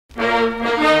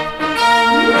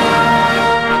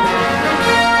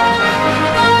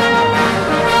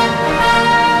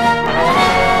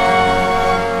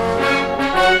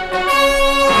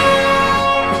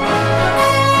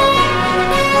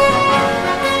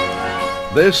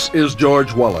This is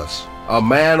George Wallace, a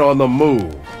man on the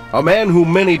move, a man who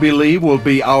many believe will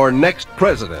be our next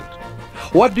president.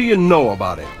 What do you know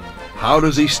about him? How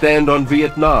does he stand on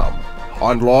Vietnam,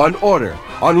 on law and order,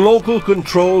 on local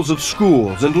controls of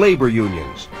schools and labor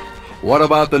unions? What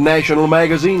about the national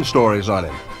magazine stories on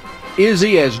him? Is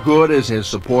he as good as his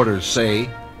supporters say?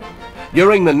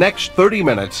 During the next 30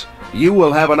 minutes, you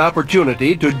will have an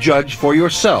opportunity to judge for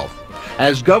yourself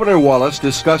as Governor Wallace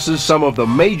discusses some of the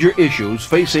major issues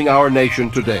facing our nation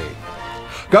today.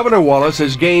 Governor Wallace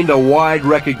has gained a wide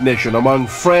recognition among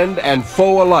friend and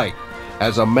foe alike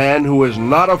as a man who is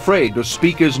not afraid to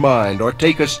speak his mind or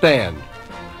take a stand.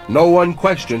 No one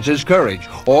questions his courage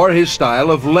or his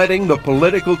style of letting the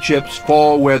political chips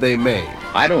fall where they may.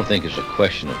 I don't think it's a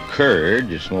question of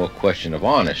courage, it's more a question of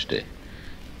honesty.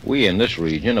 We in this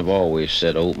region have always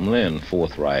said openly and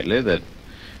forthrightly that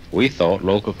we thought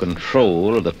local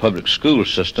control of the public school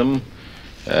system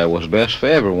was best for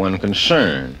everyone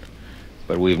concerned.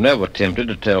 But we've never attempted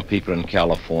to tell people in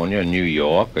California, New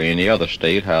York, or any other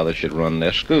state how they should run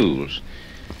their schools.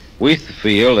 We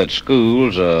feel that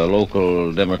schools are a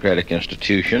local democratic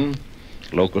institution,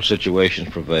 local situations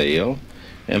prevail,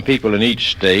 and people in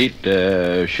each state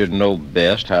should know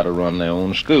best how to run their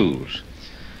own schools.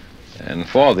 And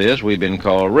for this, we've been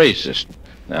called racist.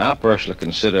 Now, I personally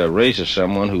consider a racist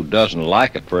someone who doesn't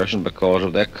like a person because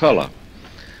of their color.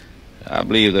 I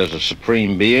believe there's a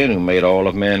supreme being who made all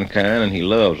of mankind, and he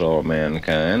loves all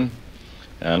mankind.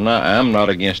 And I'm not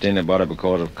against anybody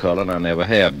because of color, and I never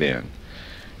have been.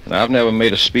 And I've never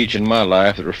made a speech in my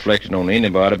life that reflected on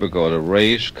anybody because of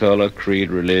race, color,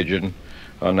 creed, religion,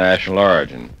 or national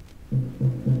origin.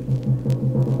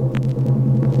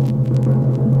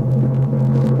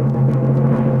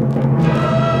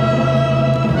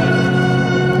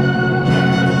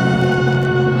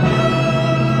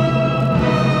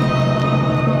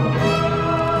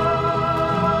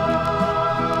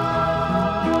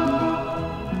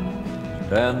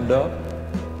 Stand up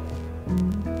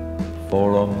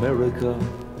for America,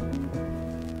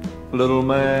 little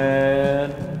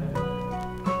man.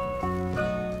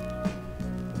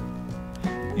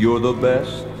 You're the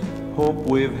best hope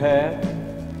we've had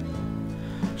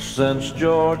since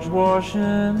George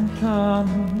Washington.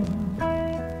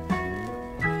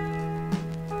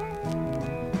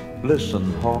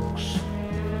 Listen, Hawks,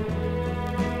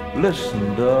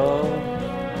 listen, doves,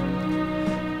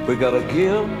 we gotta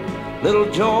give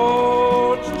little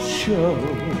George a show.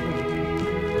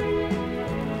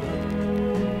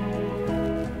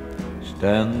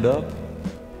 Stand up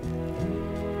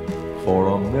for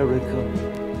America,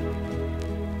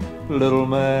 little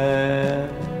man.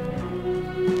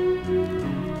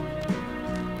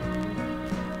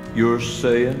 You're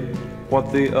saying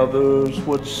what the others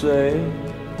would say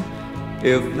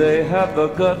if they had the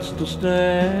guts to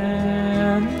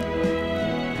stand.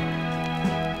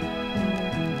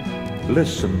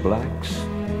 Listen, blacks,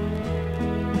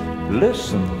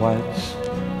 listen, whites,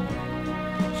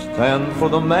 stand for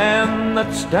the man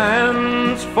that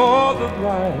stands for the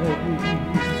right.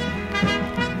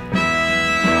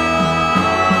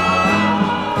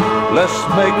 Let's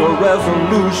make a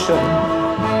resolution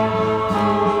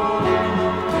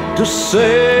to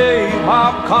save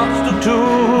our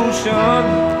Constitution.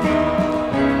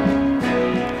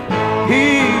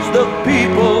 He's the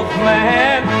people's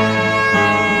man.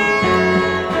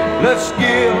 Let's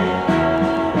give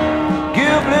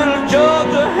little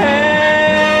George a hand.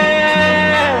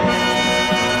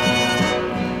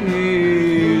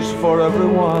 He's for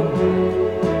everyone.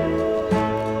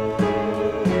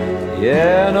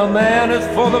 Yeah, and a man is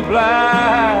for the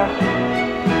black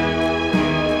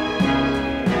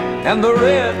and the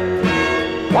red,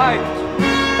 white,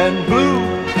 and blue.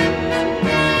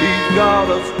 He's got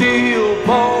a steel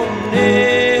bone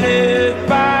in his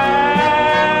back.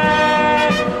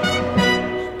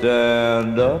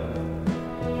 Stand up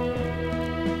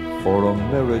for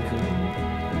America,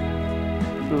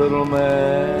 little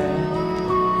man.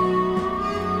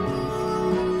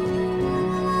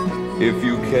 If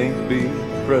you can't be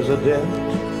president,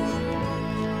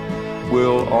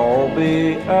 we'll all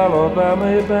be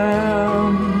Alabama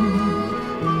bound.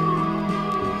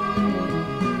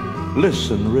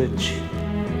 Listen, rich,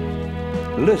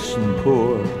 listen,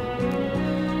 poor,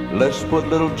 let's put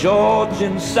little George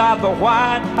inside the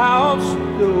White House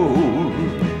door.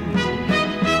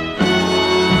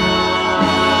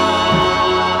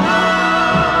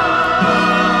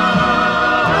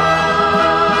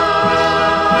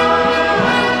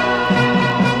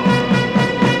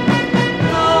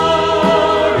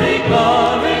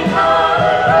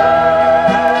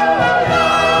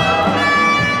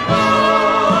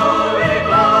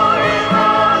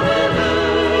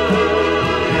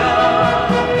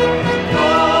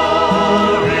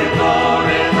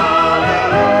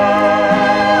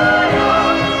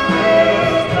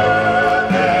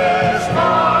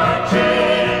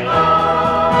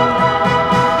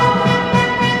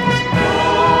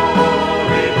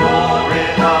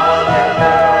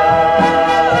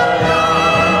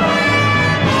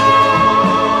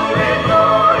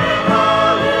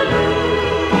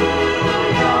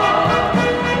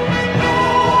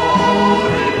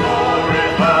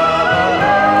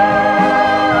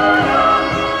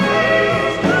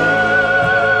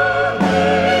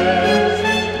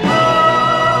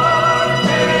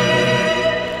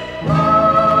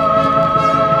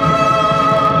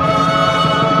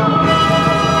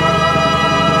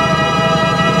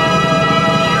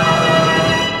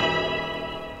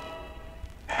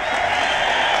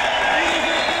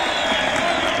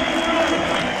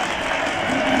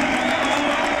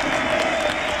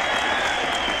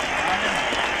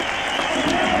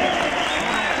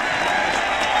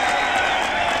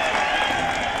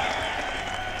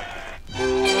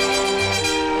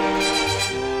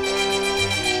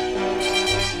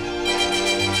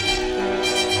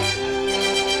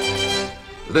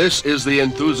 This is the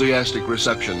enthusiastic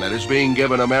reception that is being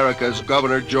given America's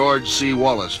Governor George C.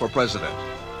 Wallace for president.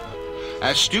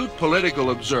 Astute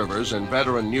political observers and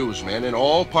veteran newsmen in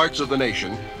all parts of the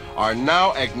nation are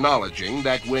now acknowledging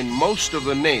that when most of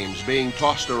the names being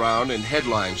tossed around in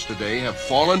headlines today have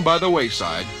fallen by the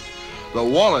wayside, the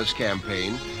Wallace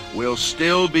campaign will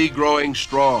still be growing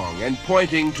strong and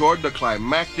pointing toward the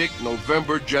climactic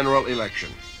November general election.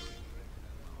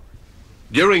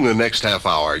 During the next half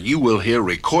hour, you will hear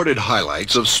recorded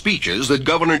highlights of speeches that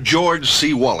Governor George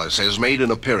C. Wallace has made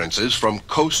in appearances from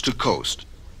coast to coast.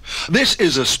 This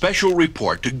is a special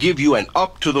report to give you an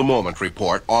up-to-the-moment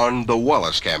report on the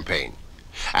Wallace campaign,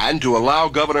 and to allow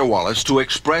Governor Wallace to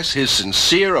express his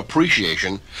sincere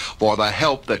appreciation for the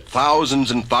help that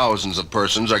thousands and thousands of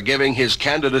persons are giving his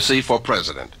candidacy for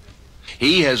president.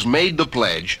 He has made the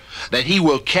pledge that he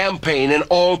will campaign in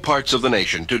all parts of the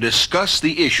nation to discuss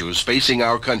the issues facing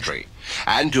our country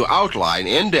and to outline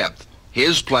in depth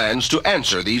his plans to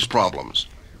answer these problems.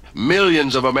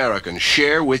 Millions of Americans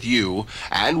share with you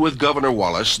and with Governor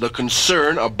Wallace the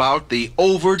concern about the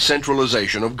overt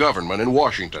centralization of government in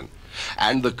Washington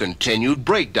and the continued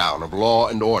breakdown of law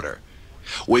and order.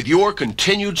 With your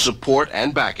continued support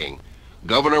and backing,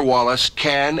 Governor Wallace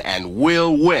can and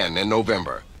will win in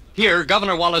November. Here,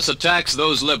 Governor Wallace attacks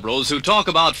those liberals who talk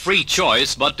about free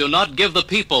choice but do not give the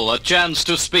people a chance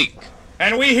to speak.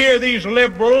 And we hear these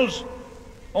liberals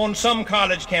on some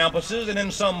college campuses and in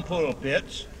some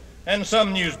pulpits and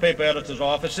some newspaper editors'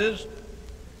 offices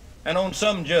and on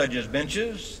some judges'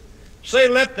 benches say,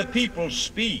 let the people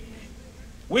speak.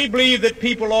 We believe that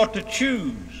people ought to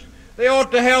choose. They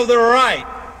ought to have the right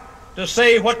to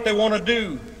say what they want to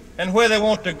do and where they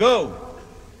want to go.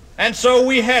 And so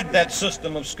we had that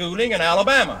system of schooling in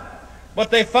Alabama.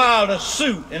 But they filed a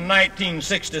suit in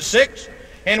 1966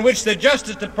 in which the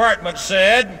Justice Department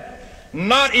said,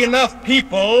 not enough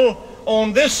people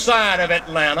on this side of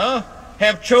Atlanta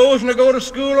have chosen to go to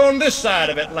school on this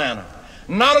side of Atlanta.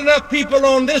 Not enough people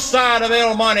on this side of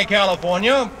El Monte,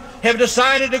 California have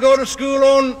decided to go to school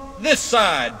on this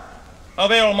side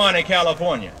of El Monte,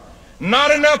 California.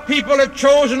 Not enough people have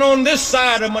chosen on this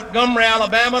side of Montgomery,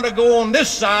 Alabama to go on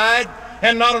this side,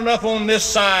 and not enough on this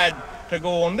side to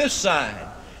go on this side.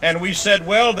 And we said,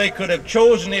 well, they could have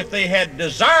chosen if they had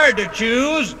desired to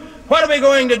choose. What are we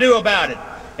going to do about it?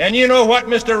 And you know what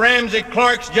Mr. Ramsey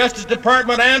Clark's Justice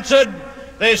Department answered?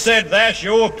 They said, that's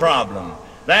your problem.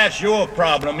 That's your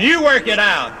problem. You work it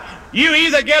out. You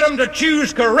either get them to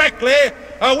choose correctly,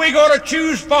 or we go to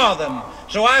choose for them.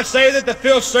 So I say that the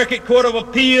Fifth Circuit Court of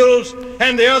Appeals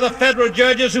and the other federal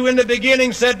judges who in the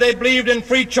beginning said they believed in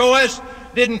free choice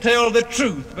didn't tell the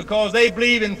truth, because they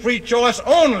believe in free choice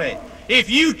only if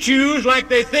you choose like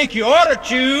they think you ought to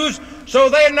choose. So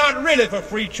they're not really for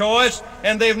free choice,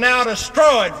 and they've now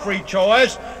destroyed free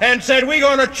choice and said we're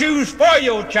going to choose for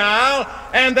your child,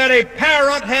 and that a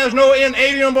parent has no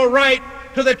inalienable right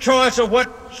to the choice of what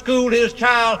school his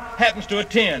child happens to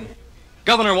attend.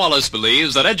 Governor Wallace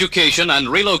believes that education and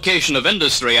relocation of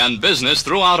industry and business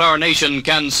throughout our nation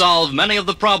can solve many of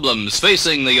the problems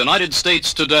facing the United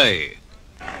States today.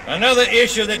 Another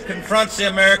issue that confronts the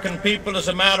American people is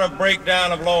a matter of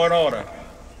breakdown of law and order.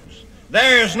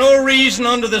 There is no reason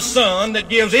under the sun that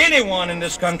gives anyone in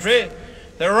this country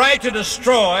the right to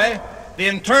destroy the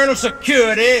internal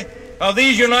security of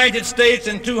these United States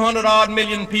and 200-odd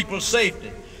million people's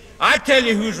safety. I tell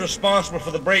you who's responsible for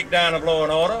the breakdown of law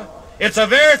and order. It's a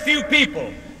very few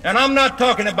people, and I'm not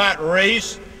talking about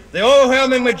race. The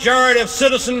overwhelming majority of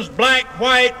citizens, black,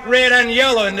 white, red, and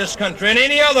yellow in this country, and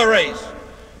any other race,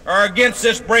 are against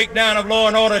this breakdown of law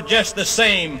and order just the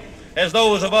same as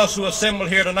those of us who assembled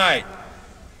here tonight.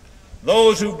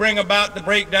 Those who bring about the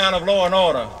breakdown of law and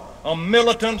order are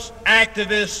militants,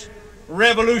 activists,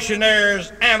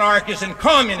 revolutionaries, anarchists, and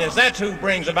communists. That's who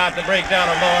brings about the breakdown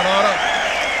of law and order.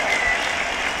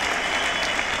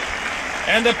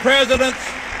 And the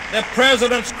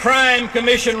President's Crime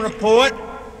Commission report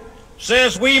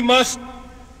says we must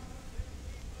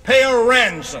pay a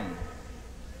ransom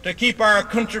to keep our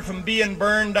country from being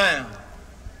burned down.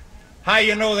 How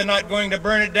you know they're not going to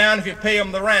burn it down if you pay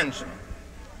them the ransom?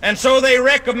 And so they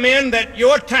recommend that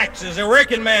your taxes, the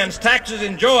working man's taxes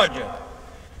in Georgia,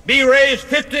 be raised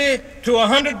 50 to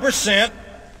 100%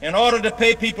 in order to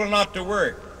pay people not to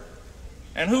work.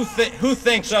 And who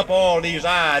thinks up all these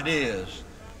ideas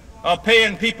of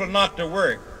paying people not to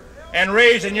work and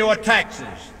raising your taxes?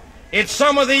 It's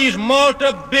some of these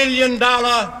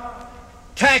multi-billion-dollar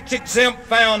tax-exempt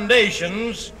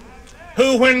foundations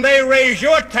who, when they raise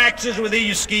your taxes with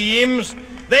these schemes,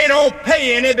 they don't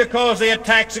pay any because they are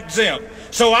tax-exempt.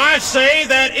 So I say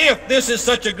that if this is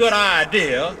such a good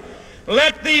idea,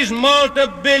 Let these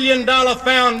multi-billion-dollar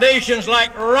foundations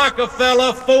like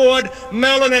Rockefeller, Ford,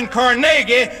 Mellon, and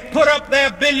Carnegie put up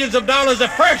their billions of dollars the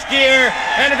first year,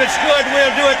 and if it's good,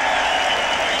 we'll do it.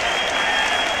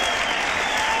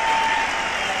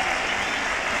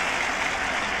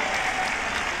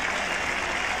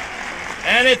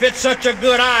 And if it's such a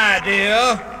good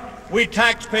idea, we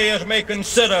taxpayers may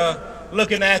consider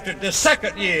looking after it the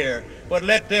second year, but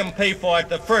let them pay for it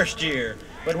the first year.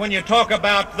 But when you talk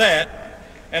about that,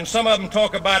 and some of them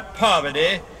talk about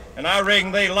poverty, and I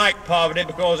reckon they like poverty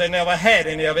because they never had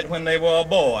any of it when they were a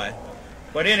boy.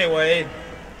 But anyway,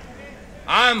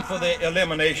 I'm for the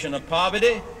elimination of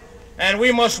poverty, and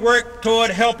we must work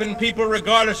toward helping people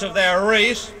regardless of their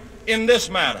race in this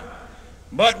matter.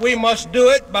 But we must do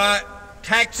it by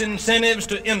tax incentives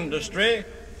to industry,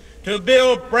 to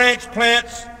build branch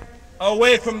plants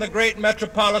away from the great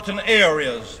metropolitan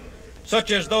areas,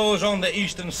 such as those on the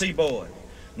eastern seaboard.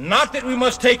 Not that we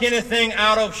must take anything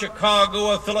out of Chicago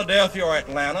or Philadelphia or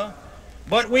Atlanta,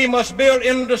 but we must build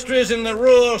industries in the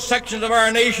rural sections of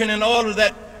our nation in order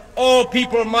that all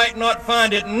people might not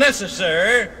find it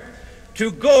necessary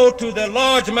to go to the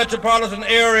large metropolitan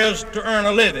areas to earn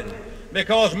a living,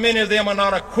 because many of them are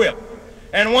not equipped.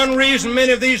 And one reason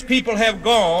many of these people have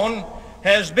gone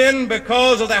has been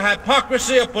because of the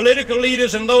hypocrisy of political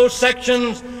leaders in those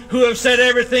sections who have said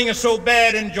everything is so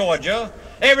bad in Georgia,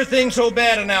 everything so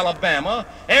bad in Alabama,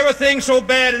 everything so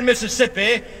bad in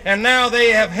Mississippi, and now they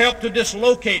have helped to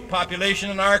dislocate population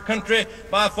in our country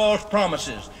by false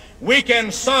promises. We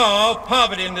can solve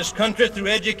poverty in this country through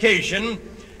education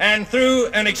and through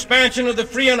an expansion of the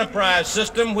free enterprise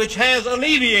system, which has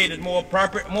alleviated more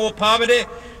poverty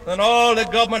than all the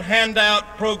government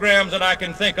handout programs that I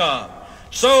can think of.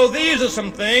 So these are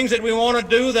some things that we want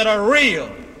to do that are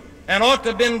real and ought to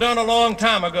have been done a long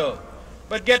time ago.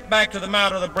 But get back to the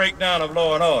matter of the breakdown of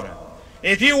law and order.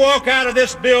 If you walk out of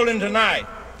this building tonight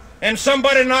and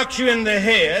somebody knocks you in the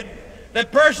head, the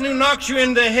person who knocks you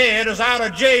in the head is out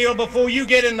of jail before you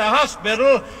get in the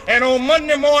hospital, and on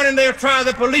Monday morning they'll try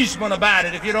the policeman about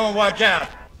it if you don't watch out.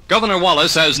 Governor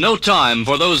Wallace has no time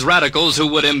for those radicals who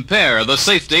would impair the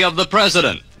safety of the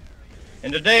president.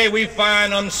 And today we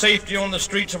find unsafety on the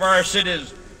streets of our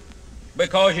cities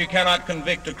because you cannot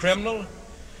convict a criminal.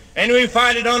 And we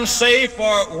find it unsafe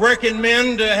for working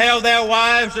men to have their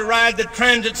wives to ride the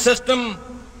transit system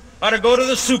or to go to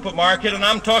the supermarket, and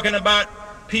I'm talking about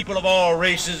people of all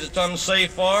races it's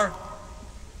unsafe for.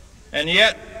 And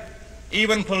yet,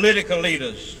 even political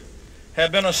leaders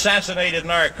have been assassinated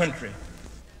in our country.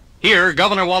 Here,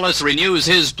 Governor Wallace renews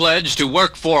his pledge to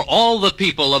work for all the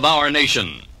people of our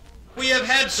nation. We have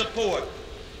had support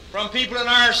from people in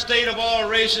our state of all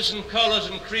races and colors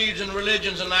and creeds and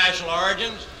religions and national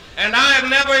origins. And I have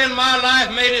never in my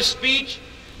life made a speech,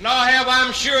 nor have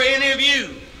I'm sure any of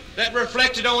you, that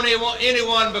reflected on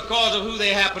anyone because of who they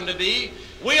happen to be.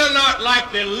 We are not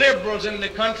like the liberals in the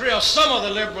country, or some of the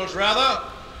liberals rather,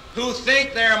 who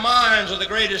think their minds are the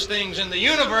greatest things in the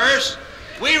universe.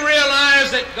 We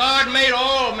realize that God made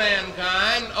all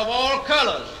mankind of all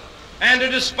colors. And to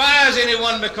despise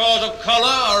anyone because of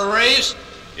color or race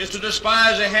is to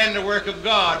despise the handiwork of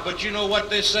God. But you know what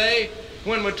they say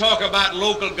when we talk about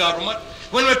local government,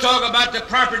 when we talk about the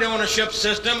property ownership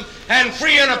system and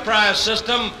free enterprise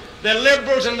system, the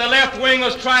liberals and the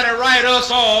left-wingers try to write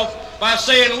us off by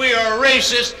saying we are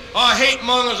racist or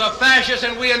hate-mongers or fascists,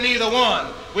 and we are neither one.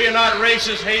 We are not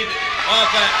racist, hate, or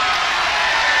fascist.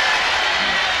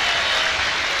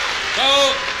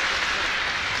 So,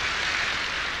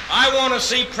 I want to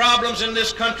see problems in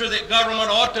this country that government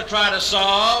ought to try to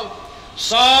solve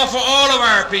for all of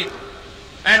our people.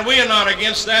 And we are not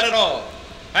against that at all.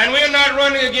 And we are not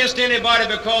running against anybody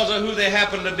because of who they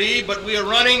happen to be, but we are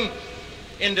running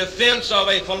in defense of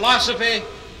a philosophy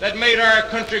that made our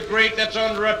country great that's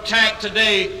under attack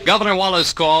today. Governor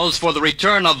Wallace calls for the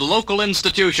return of local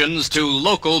institutions to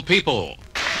local people.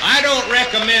 I don't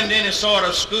recommend any sort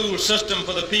of school system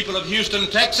for the people of Houston,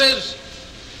 Texas,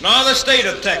 nor the state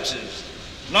of Texas,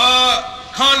 nor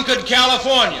Concord,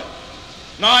 California,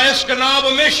 nor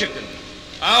Escanaba, Michigan.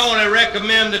 I only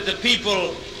recommend that the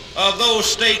people of those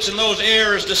states and those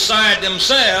areas decide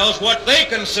themselves what they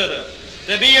consider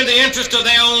to be in the interest of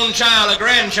their own child or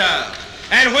grandchild.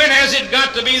 And when has it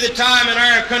got to be the time in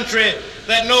our country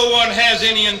that no one has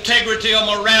any integrity or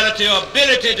morality or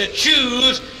ability to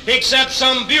choose except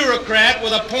some bureaucrat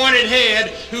with a pointed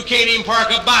head who can't even park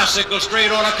a bicycle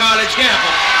straight on a college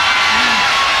campus?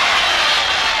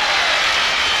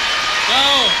 So,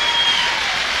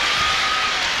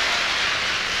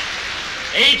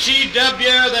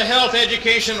 HEW, the Health,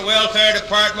 Education, and Welfare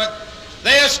Department,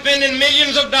 They are spending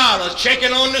millions of dollars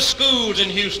checking on the schools in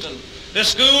Houston, the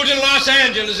schools in Los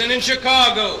Angeles and in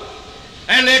Chicago,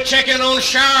 and they're checking on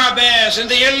shower baths in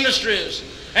the industries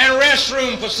and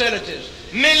restroom facilities.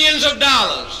 Millions of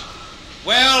dollars.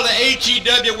 Well, the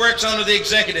HEW works under the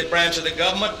executive branch of the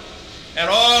government, and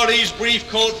all these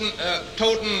brief-toting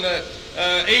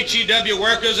HEW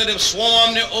workers that have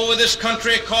swarmed over this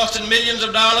country costing millions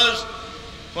of dollars.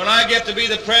 When I get to be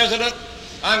the president,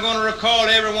 I'm going to recall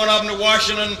every one of them to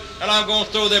Washington, and I'm going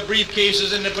to throw their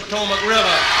briefcases in the Potomac River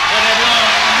where they belong.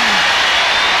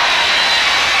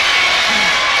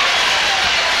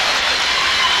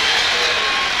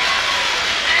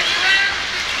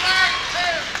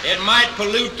 It might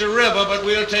pollute the river, but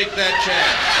we'll take that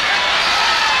chance.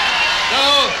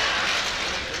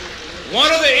 So,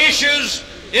 one of the issues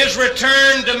is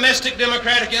return domestic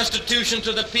democratic institutions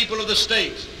to the people of the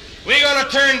states. We're going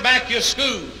to turn back your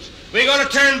schools. We're going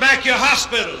to turn back your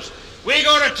hospitals. We're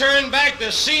going to turn back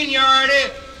the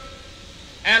seniority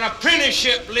and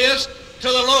apprenticeship list to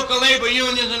the local labor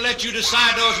unions and let you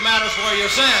decide those matters for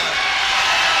yourselves.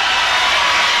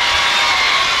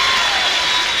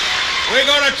 We're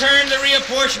going to turn the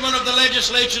reapportionment of the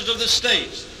legislatures of the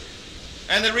states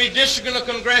and the redistricting of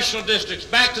congressional districts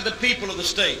back to the people of the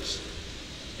states.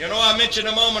 You know, I mentioned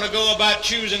a moment ago about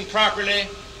choosing properly.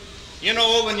 You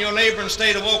know, over in your neighboring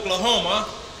state of Oklahoma,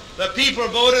 the people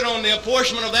voted on the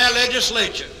apportionment of their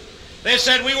legislature. They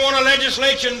said, we want a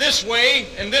legislature in this way,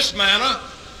 in this manner,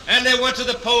 and they went to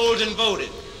the polls and voted.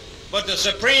 But the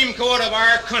Supreme Court of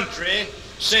our country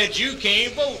said, you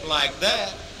can't vote like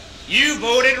that. You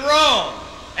voted wrong,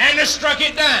 and they struck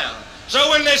it down. So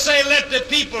when they say let the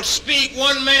people speak,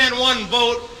 one man, one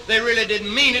vote, they really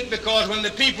didn't mean it, because when the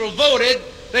people voted,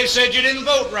 they said you didn't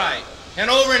vote right. And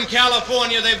over in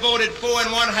California, they voted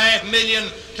 4.5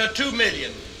 million to 2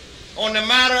 million on the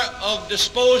matter of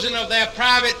disposing of their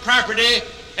private property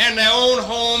and their own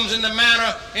homes in the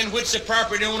manner in which the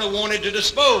property owner wanted to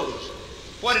dispose.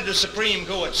 What did the Supreme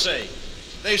Court say?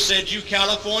 They said, you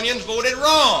Californians voted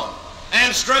wrong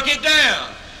and struck it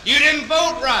down. You didn't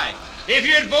vote right. If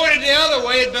you had voted the other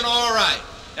way, it'd been all right.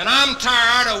 And I'm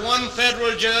tired of one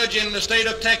federal judge in the state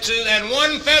of Texas, and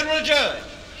one federal judge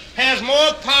has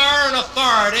more power and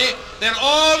authority than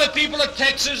all the people of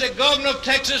Texas, the governor of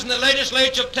Texas, and the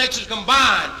legislature of Texas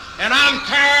combined. And I'm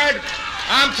tired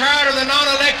of the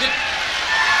non-elected.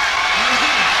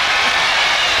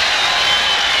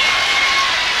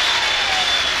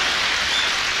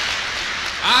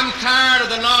 I'm tired of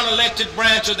the non-elected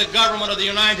branch of the government of the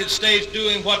United States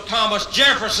doing what Thomas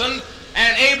Jefferson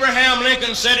and Abraham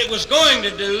Lincoln said it was going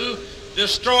to do,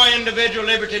 destroy individual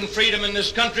liberty and freedom in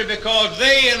this country, because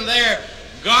they in their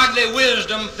godly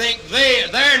wisdom think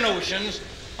their notions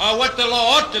are what the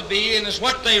law ought to be, and it's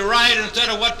what they write instead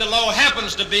of what the law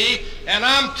happens to be. And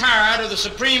I'm tired of the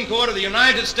Supreme Court of the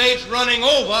United States running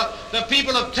over the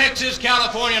people of Texas,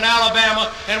 California, and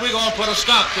Alabama, and we're going to put a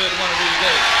stop to it one of these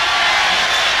days.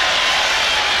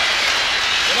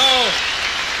 You know,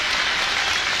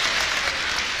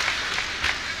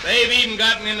 they've even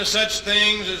gotten into such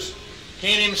things as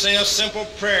can't even say a simple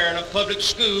prayer in a public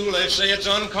school. They say it's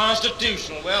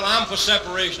unconstitutional. Well, I'm for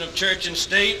separation of church and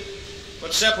state,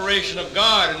 but separation of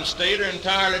God and state are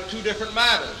entirely two different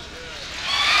matters.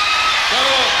 So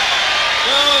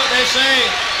they say,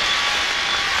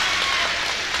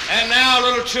 and now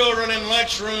little children in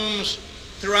lunchrooms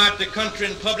throughout the country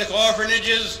in public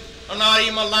orphanages are not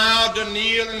even allowed to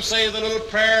kneel and say the little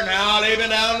prayer, now lay me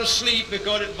down to sleep,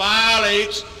 because it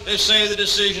violates, they say, the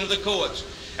decision of the courts.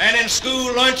 And in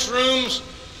school lunchrooms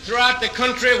throughout the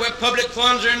country where public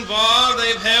funds are involved,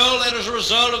 they've held that as a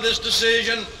result of this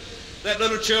decision that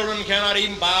little children cannot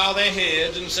even bow their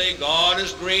heads and say, God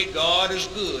is great, God is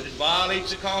good. It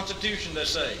violates the Constitution, they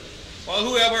say. Well,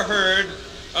 who ever heard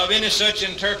of any such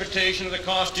interpretation of the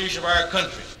Constitution of our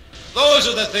country? Those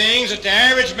are the things that the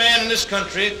average man in this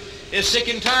country is sick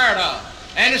and tired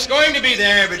of. And it's going to be the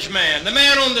average man, the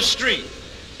man on the street,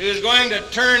 who is going to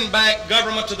turn back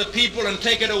government to the people and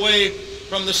take it away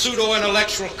from the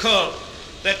pseudo-intellectual cult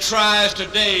that tries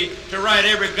today to write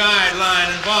every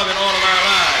guideline involving all of our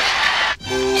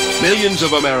lives. Millions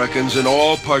of Americans in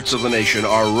all parts of the nation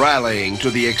are rallying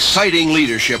to the exciting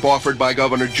leadership offered by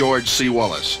Governor George C.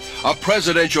 Wallace, a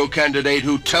presidential candidate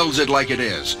who tells it like it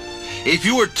is. If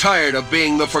you are tired of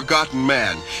being the forgotten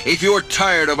man, if you are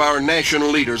tired of our national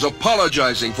leaders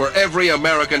apologizing for every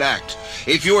American act,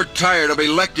 if you're tired of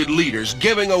elected leaders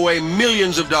giving away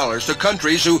millions of dollars to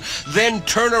countries who then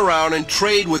turn around and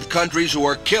trade with countries who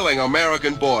are killing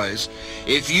American boys,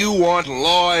 if you want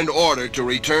law and order to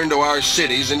return to our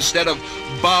cities instead of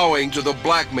bowing to the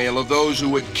blackmail of those who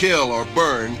would kill or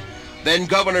burn, then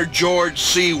Governor George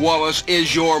C. Wallace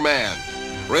is your man.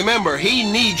 Remember, he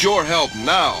needs your help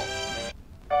now.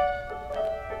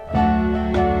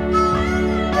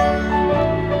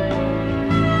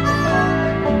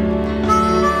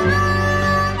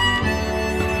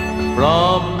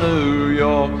 From New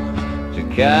York to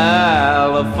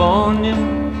California,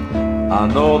 I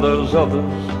know there's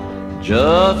others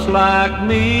just like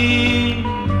me.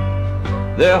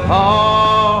 They're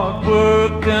hard-working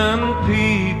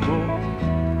people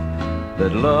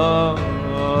that love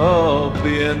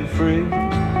being free.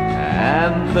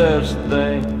 And there's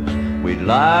things we'd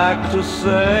like to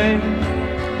say,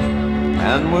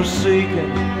 and we're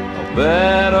seeking a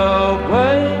better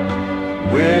way.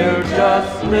 We're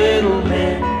just little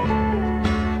men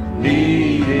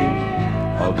needing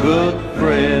a good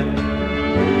friend.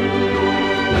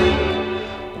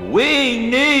 We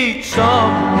need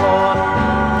someone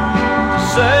to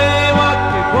say what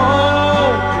we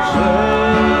want to say.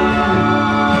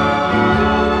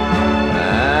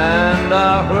 And I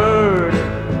heard it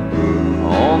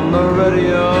on the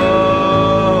radio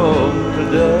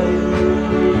today.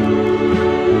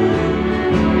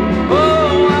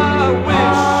 Oh, I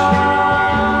wish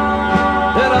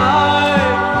that I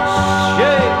could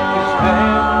shake his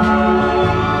hand,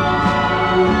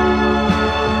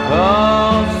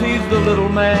 'cause he's the little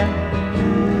man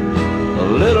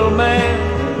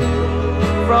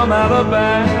from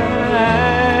Alabama.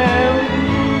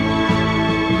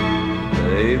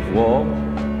 They've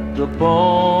walked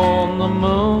upon the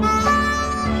moon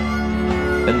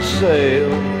and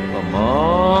sailed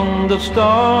among the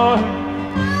stars,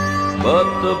 but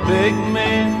the big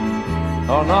men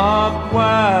are not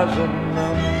wise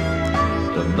enough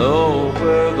to know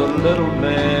where the little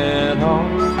men are.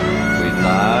 We'd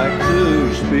like to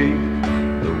speak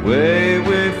the way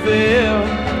we feel,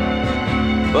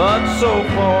 but so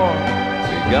far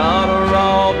we got a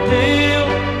raw deal.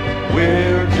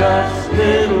 We're just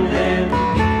little men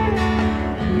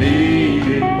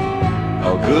needing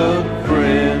a good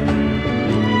friend.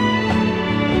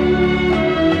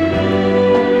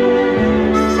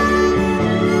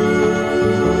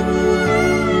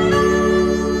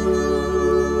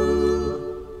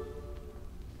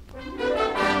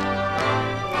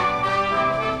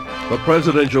 The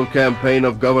presidential campaign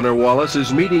of Governor Wallace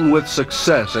is meeting with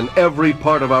success in every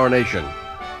part of our nation.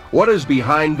 What is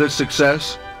behind this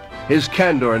success? His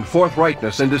candor and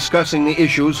forthrightness in discussing the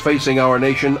issues facing our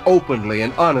nation openly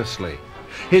and honestly.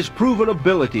 His proven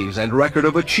abilities and record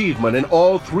of achievement in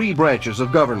all three branches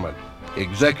of government: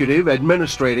 executive,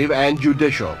 administrative, and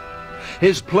judicial.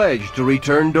 His pledge to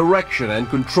return direction and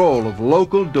control of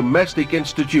local domestic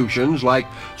institutions like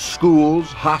schools,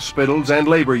 hospitals, and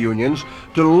labor unions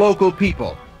to local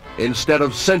people instead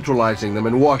of centralizing them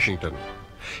in Washington.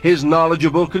 His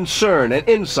knowledgeable concern and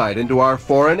insight into our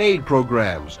foreign aid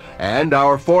programs and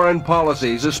our foreign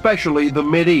policies, especially the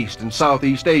Mideast and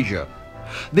Southeast Asia.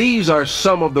 These are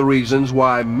some of the reasons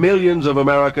why millions of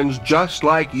Americans just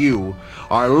like you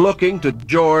are looking to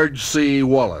George C.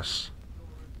 Wallace.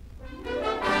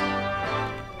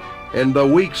 In the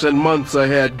weeks and months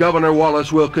ahead, Governor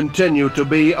Wallace will continue to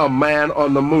be a man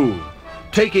on the move,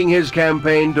 taking his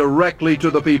campaign directly to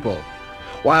the people.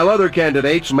 While other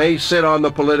candidates may sit on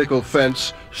the political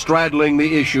fence, straddling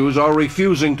the issues or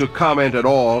refusing to comment at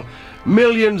all,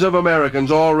 millions of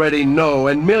Americans already know,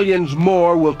 and millions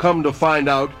more will come to find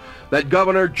out, that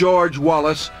Governor George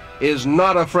Wallace is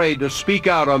not afraid to speak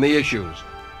out on the issues.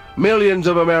 Millions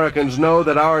of Americans know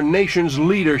that our nation's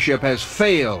leadership has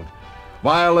failed.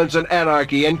 Violence and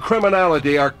anarchy and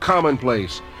criminality are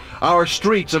commonplace. Our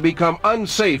streets have become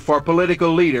unsafe for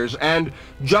political leaders and,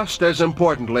 just as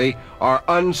importantly, are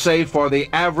unsafe for the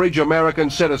average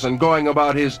American citizen going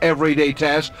about his everyday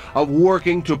task of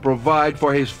working to provide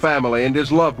for his family and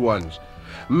his loved ones.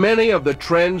 Many of the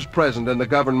trends present in the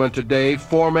government today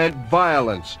foment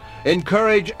violence,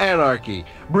 encourage anarchy,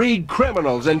 breed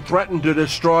criminals, and threaten to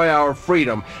destroy our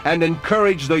freedom, and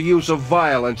encourage the use of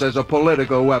violence as a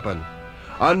political weapon.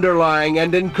 Underlying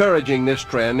and encouraging this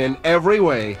trend in every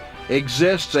way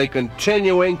exists a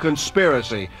continuing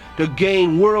conspiracy to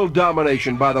gain world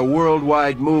domination by the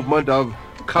worldwide movement of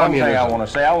communism. I want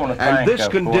to thank, and this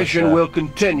condition will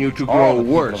continue to grow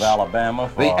worse.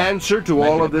 The answer to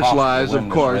all of this lies, of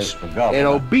course, in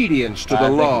obedience to the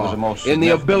law, in the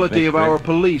ability of our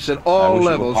police at all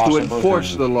levels to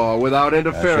enforce the law without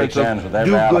interference of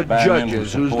do-good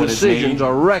judges whose decisions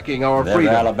are wrecking our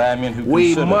freedom.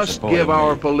 We must give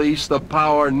our police the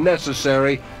power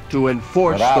necessary to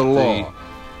enforce the law.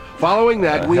 Following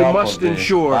that, we must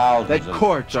ensure that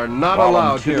courts are not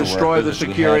allowed to destroy the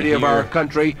security of our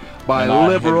country by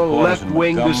liberal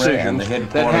left-wing decisions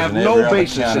that have no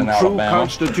basis in true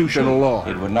constitutional law.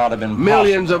 It would not have been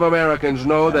Millions of Americans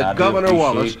know that Governor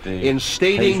Wallace, in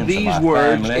stating these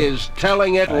words, is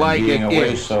telling it like it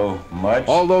is.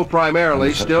 Although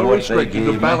primarily still restricted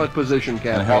to ballot position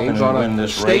campaigns on a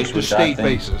state-to-state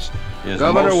basis,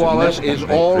 Governor Wallace is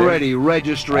already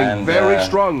registering very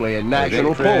strongly in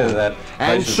national polls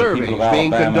and surveys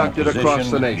being conducted across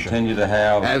the nation.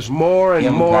 As more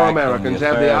and more Americans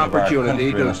have the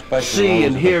opportunity to see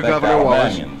and hear Governor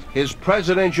Wallace, his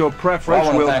presidential preference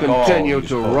will continue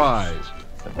to rise.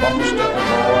 The bumper sticker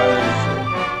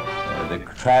boys, the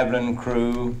traveling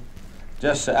crew,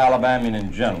 just the Alabamian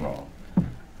in general.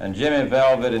 And Jimmy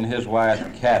Velvet and his wife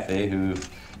Kathy, who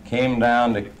came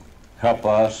down to help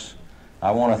us,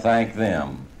 I want to thank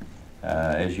them.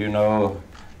 As you know,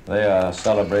 they are a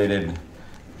celebrated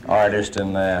artist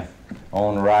in their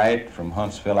own right from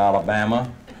Huntsville,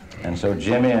 Alabama. And so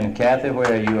Jimmy and Kathy,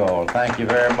 where are you all? Thank you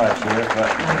very much here.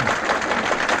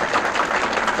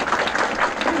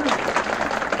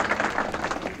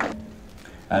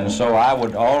 And so I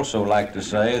would also like to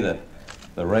say that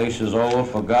the race is over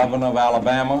for governor of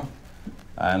Alabama,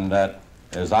 and that,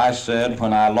 as I said,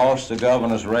 when I lost the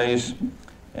governor's race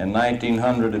in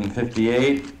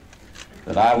 1958,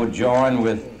 that I would join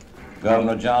with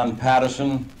Governor John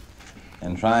Patterson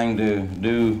in trying to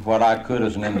do what I could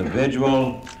as an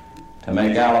individual to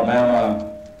make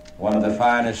Alabama one of the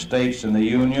finest states in the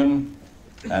Union.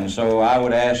 And so I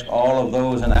would ask all of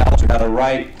those in Alabama who had a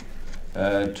right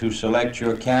to select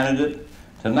your candidate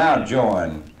to now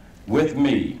join with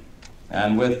me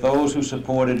and with those who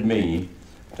supported me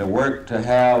to work to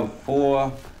have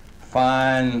 4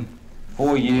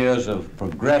 years of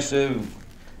progressive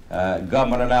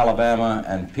government in Alabama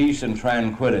and peace and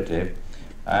tranquility,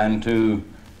 and to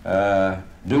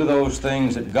do those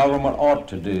things that government ought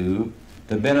to do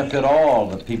to benefit all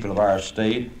the people of our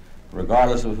state,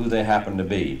 regardless of who they happen to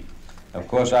be. Of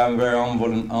course, I'm very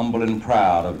humble and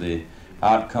proud of the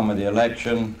outcome of the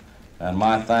election, and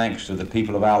my thanks to the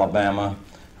people of Alabama,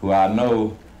 who I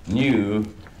know knew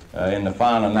in the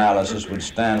final analysis would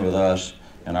stand with us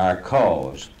in our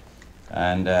cause.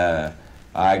 And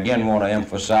I again want to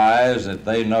emphasize that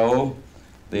they know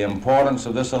the importance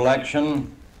of this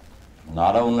election,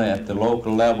 not only at the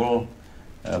local level,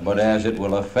 but as it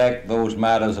will affect those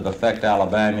matters that affect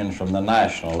Alabamians from the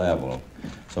national level.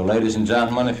 So, ladies and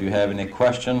gentlemen, if you have any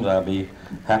questions, I'll be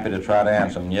happy to try to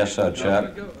answer them. Yes, sir,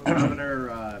 Chuck.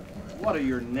 Governor, what are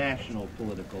your national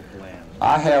political plans?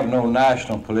 I have no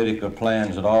national political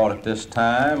plans at all at this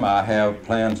time. I have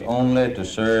plans only to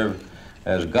serve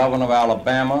as governor of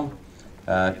Alabama,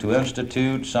 to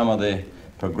institute some of the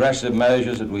progressive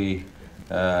measures that we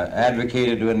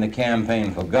advocated during the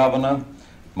campaign for governor.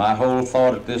 My whole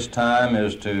thought at this time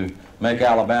is to make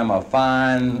Alabama a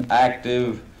fine,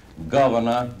 active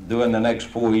governor during the next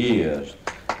 4 years.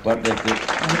 But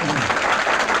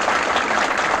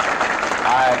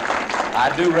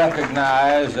I do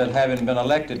recognize that, having been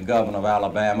elected governor of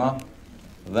Alabama,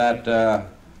 that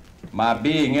my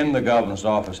being in the governor's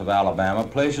office of Alabama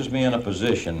places me in a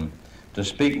position to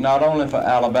speak not only for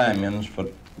Alabamians,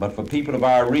 but for people of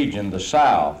our region, the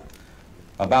South,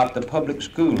 about the public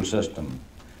school system.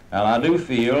 And I do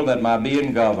feel that my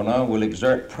being governor will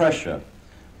exert pressure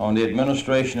on the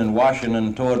administration in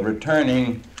Washington toward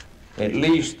returning, at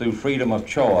least through freedom of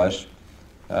choice,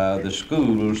 the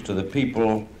schools to the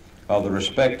people of the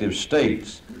respective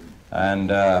states.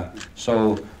 And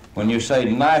so when you say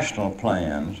national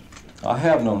plans, I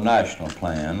have no national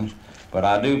plans, but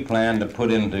I do plan to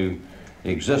put into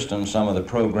existence some of the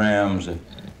programs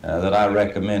that I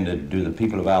recommended to the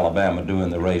people of Alabama during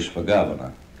the race for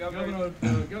governor. Governor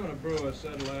Brewer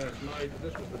said last night that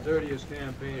this was the dirtiest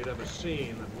campaign he'd ever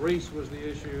seen, that race was the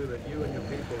issue, that you and your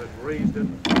people had raised it.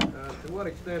 To what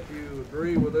extent do you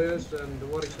agree with this, and to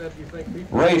what extent do you think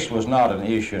people... Race was not an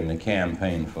issue in the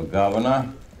campaign for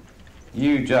governor.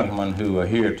 You gentlemen who are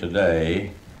here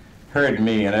today heard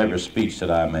me in every speech that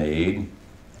I made.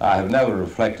 I have never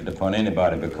reflected upon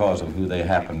anybody because of who they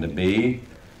happen to be.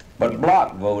 But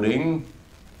block voting,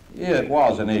 it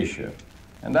was an issue.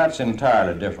 And that's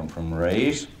entirely different from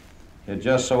race. It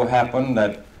just so happened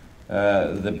that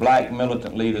the black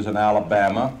militant leaders in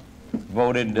Alabama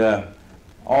voted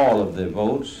all of the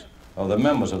votes of the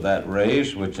members of that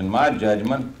race, which in my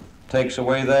judgment takes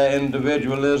away their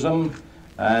individualism,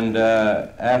 and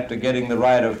after getting the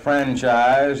right of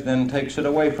franchise, then takes it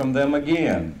away from them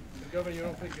again. Governor, you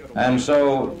don't think you And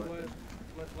so,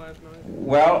 last night?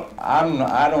 well,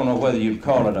 I don't know whether you'd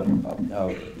call it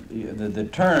the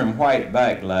term white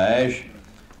backlash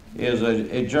is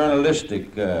a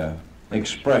journalistic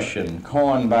expression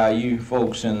coined by you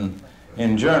folks in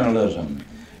journalism.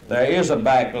 There is a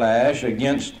backlash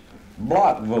against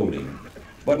block voting,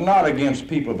 but not against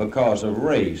people because of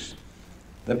race.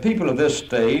 The people of this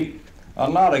state are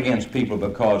not against people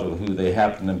because of who they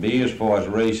happen to be as far as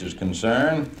race is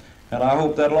concerned, and I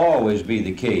hope that'll always be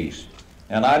the case.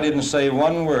 And I didn't say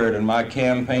one word in my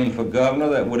campaign for governor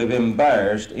that would have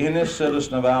embarrassed any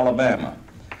citizen of Alabama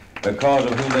because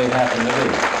of who they happen to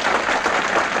be.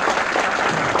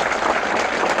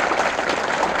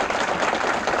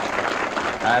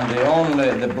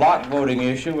 And the block voting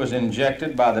issue was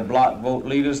injected by the block vote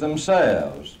leaders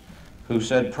themselves, who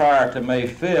said prior to May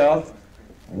 5th,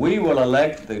 we will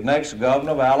elect the next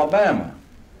governor of Alabama.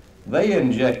 They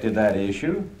injected that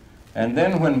issue, and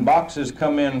then when boxes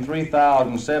come in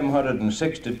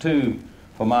 3,762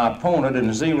 for my opponent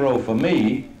and 0 for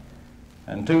me,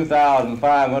 and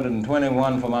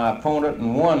 2,521 for my opponent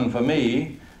and 1 for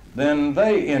me, then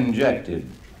they injected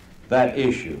that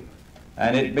issue.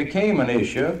 And it became an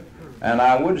issue, and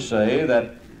I would say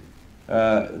that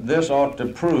this ought to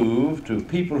prove to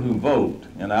people who vote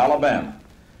in Alabama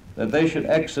that they should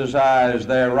exercise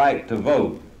their right to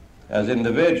vote as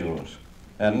individuals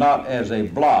and not as a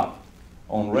bloc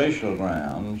on racial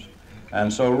grounds.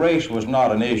 And so race was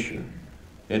not an issue.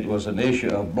 It was an issue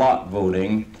of block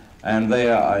voting, and they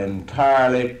are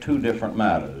entirely two different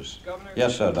matters. Governor?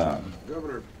 Yes, sir, Don.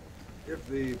 Governor, if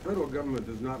the federal government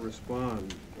does not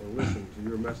respond or listen to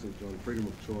your message on freedom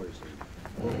of choice and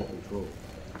local control,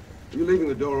 are you leaving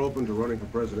the door open to running for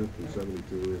president in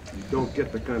 '72 if you don't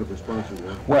get the kind of response you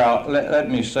want? Well, let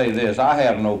me say this. I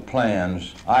have no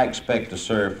plans. I expect to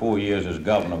serve 4 years as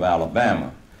governor of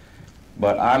Alabama.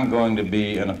 But I'm going to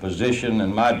be in a position,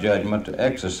 in my judgment, to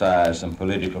exercise some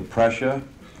political pressure,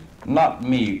 not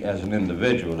me as an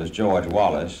individual, as George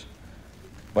Wallace,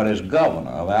 but as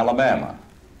governor of Alabama.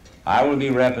 I will be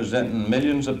representing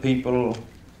millions of people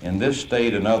in this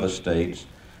state and other states,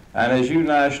 and as you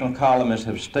national columnists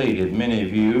have stated, many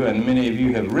of you, and many of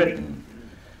you have written,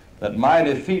 that my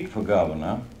defeat for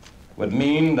governor would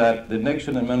mean that the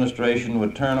Nixon administration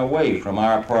would turn away from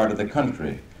our part of the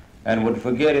country and would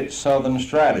forget its southern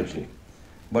strategy,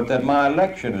 but that my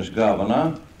election as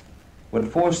governor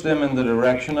would force them in the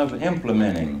direction of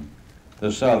implementing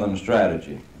the southern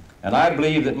strategy. And I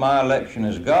believe that my election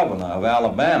as governor of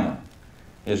Alabama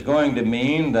is going to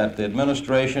mean that the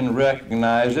administration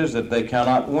recognizes that they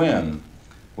cannot win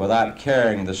without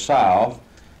carrying the South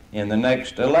in the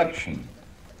next election.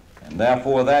 And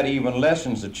therefore that even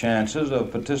lessens the chances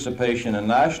of participation in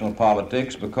national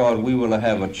politics, because we will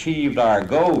have achieved our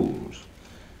goals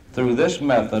through this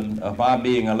method of my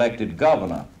being elected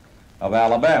governor of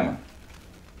Alabama.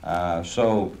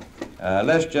 So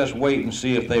let's just wait and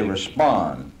see if they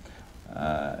respond.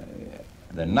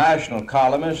 The national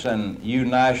columnists and you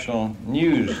national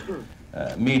news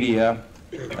media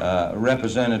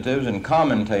representatives and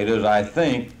commentators, I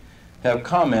think, have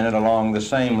commented along the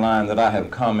same line that I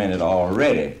have commented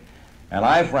already. And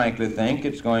I frankly think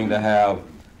it's going to have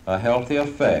a healthy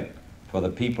effect for the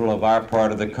people of our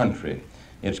part of the country.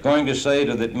 It's going to say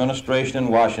to the administration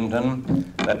in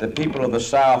Washington that the people of the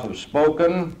South have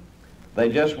spoken. They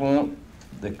just want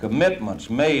the commitments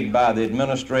made by the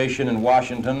administration in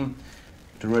Washington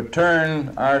to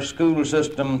return our school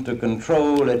system to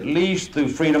control, at least through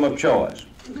freedom of choice.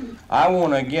 I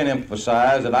want to again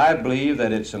emphasize that I believe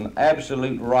that it's an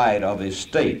absolute right of a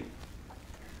state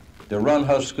to run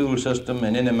her school system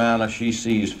in any manner she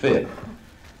sees fit.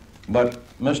 But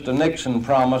Mr. Nixon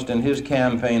promised in his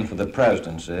campaign for the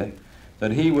presidency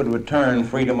that he would return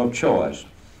freedom of choice.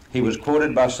 He was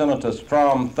quoted by Senator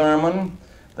Strom Thurmond.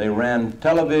 They ran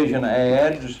television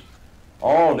ads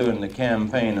all during the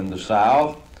campaign in the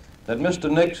South that Mr.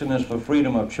 Nixon is for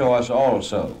freedom of choice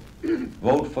also.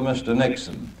 Vote for Mr.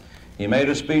 Nixon. He made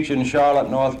a speech in Charlotte,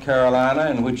 North Carolina,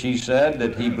 in which he said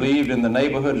that he believed in the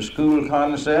neighborhood school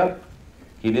concept.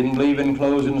 He didn't believe in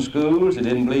closing schools. He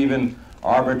didn't believe in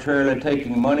arbitrarily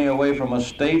taking money away from a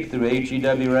state through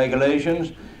HEW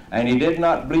regulations. And he did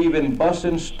not believe in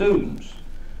busing students.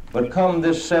 But come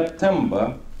this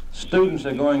September, students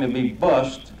are going to be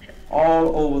bused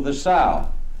all over the South,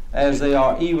 as they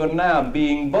are even now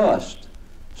being bused.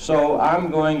 So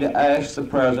I'm going to ask the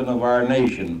President of our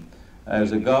nation,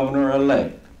 as the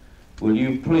governor-elect, will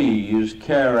you please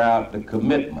carry out the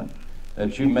commitment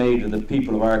that you made to the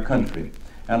people of our country?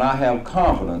 And I have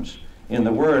confidence in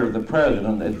the word of the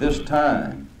President at this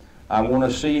time. I want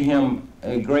to see him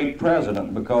a great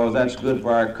president, because that's good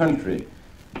for our country.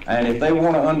 And if they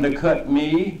want to undercut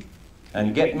me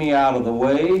and get me out of the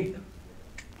way,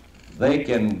 they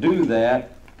can do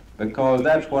that, because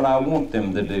that's what I want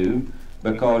them to do.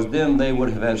 because then they would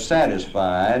have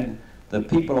satisfied the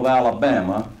people of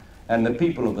Alabama and the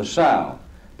people of the South.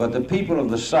 But the people of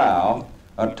the South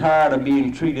are tired of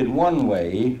being treated one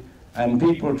way and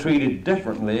people treated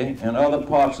differently in other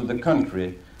parts of the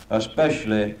country,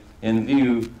 especially in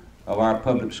view of our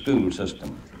public school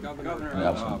system.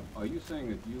 Governor, are you saying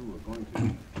that you are going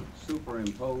to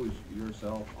superimpose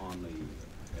yourself on the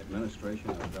administration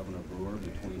of Governor Brewer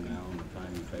between now and the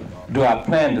time you take off? Do I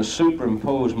plan to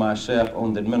superimpose myself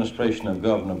on the administration of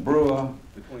Governor Brewer?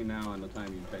 Between now and the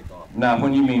time you take off. Now,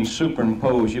 when you mean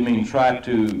superimpose, you mean try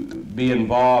to be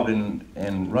involved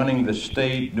in running the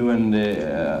state, doing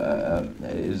the,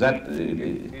 is that,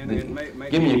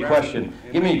 give me a question.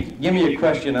 Give me a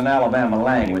question in Alabama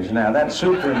language. Now, that's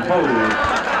superimpose.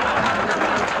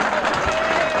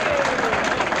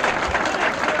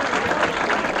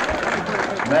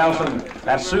 Nelson,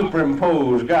 that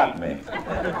superimpose got me.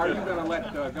 Are you going to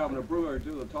let Governor Brewer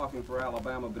do the talking for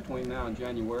Alabama between now and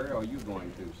January, or are you going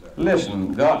to, sir?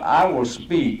 Listen, I will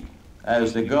speak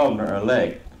as the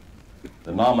governor-elect.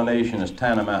 The nomination is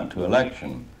tantamount to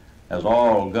election, as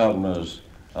all governors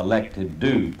elected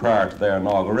do prior to their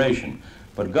inauguration.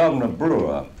 But Governor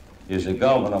Brewer is the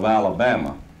governor of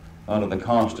Alabama under the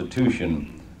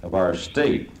Constitution of our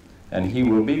state, and he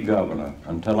will be governor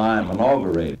until I am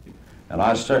inaugurated. And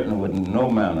I certainly would in no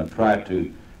manner try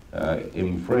to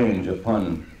infringe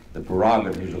upon the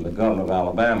prerogatives of the governor of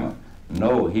Alabama.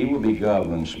 No, he will be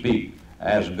governor and speak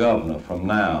as governor from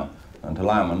now until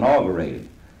I'm inaugurated.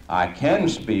 I can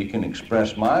speak and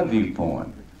express my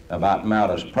viewpoint about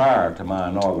matters prior to my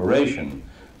inauguration,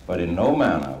 but in no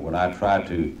manner would I try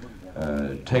to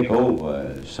take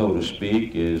over, so to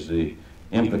speak, is the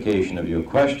implication of your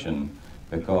question,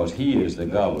 because he is the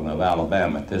governor of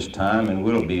Alabama at this time and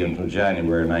will be until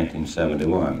January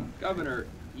 1971. Governor,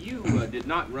 you did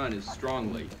not run as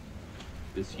strongly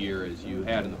this year as you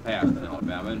had in the past in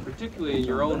Alabama, and particularly in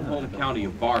your own home county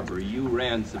of Barber, you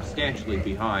ran substantially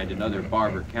behind another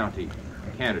Barber County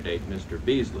candidate, Mr.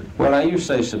 Beasley. Well, now you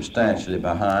say substantially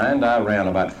behind. I ran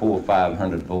about 400 or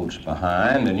 500 votes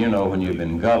behind, and you know when you've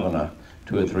been governor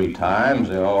 2 or 3 times,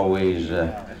 they always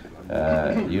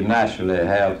you naturally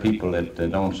have people that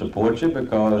don't support you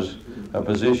because of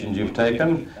positions you've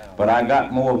taken. But I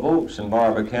got more votes in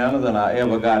Barber County than I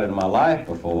ever got in my life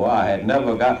before. I had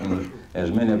never gotten as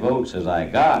many votes as I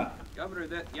got. Governor,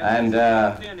 that's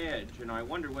a thin edge, and I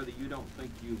wonder whether you don't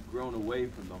think you've grown away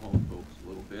from the home folks a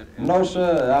little bit. No,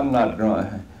 sir, I'm not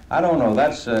growing. I don't know.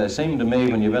 That's seemed to me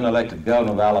when you've been elected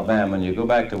governor of Alabama and you go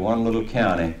back to one little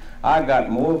county. I got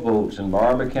more votes in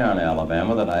Barber County,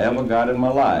 Alabama than I ever got in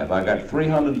my life. I got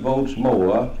 300 votes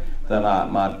more than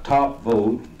my top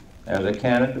vote as a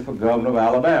candidate for governor of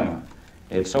Alabama.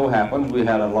 It so happens we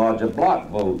had a larger block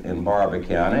vote in Barber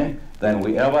County than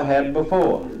we ever had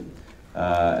before.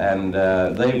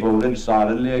 They voted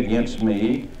solidly against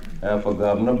me for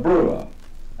Governor Brewer.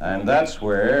 And that's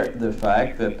where the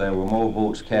fact that there were more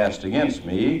votes cast against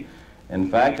me. In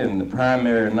fact, in the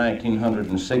primary in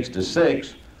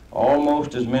 1966,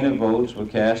 almost as many votes were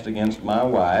cast against my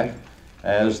wife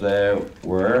as there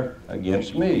were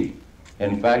against me.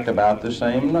 In fact, about the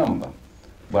same number.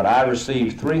 But I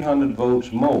received 300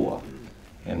 votes more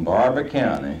in Barber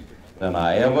County than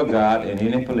I ever got in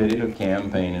any political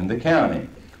campaign in the county.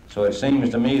 So it seems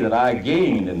to me that I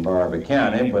gained in Barber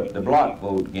County, but the block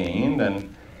vote gained,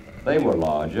 and they were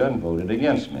larger and voted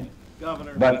against me.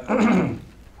 Governor, but Governor,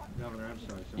 I'm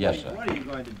sorry, sir. Yes, sir. What are you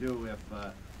going to do if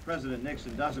President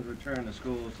Nixon doesn't return the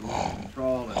schools to local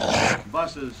control and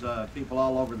buses people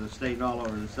all over the state and all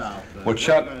over the South? Well,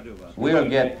 Chuck,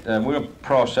 we'll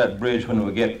cross that bridge when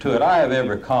we get to it. I have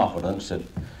every confidence that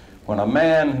when a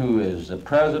man who is the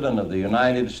President of the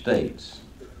United States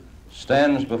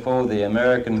stands before the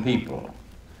American people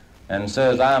and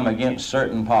says, I'm against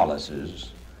certain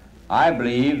policies, I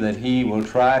believe that he will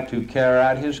try to carry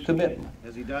out his commitment.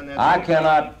 Has he done that? I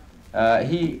cannot,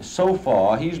 so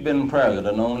far, he's been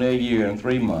president only a year and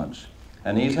 3 months,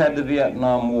 and he's had the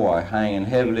Vietnam War hanging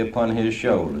heavily upon his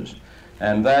shoulders,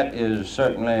 and that is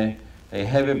certainly a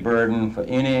heavy burden for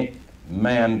any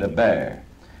man to bear.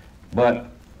 But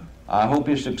I hope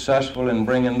he's successful in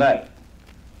bringing that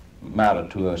matter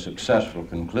to a successful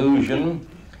conclusion,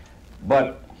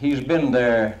 but he's been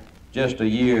there just a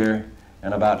year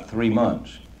and about 3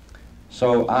 months.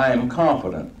 So I am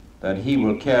confident that he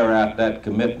will carry out that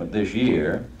commitment this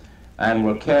year and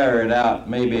will carry it out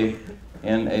maybe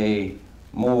in a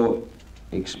more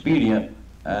expedient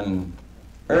and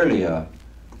earlier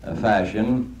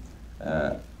fashion,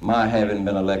 my having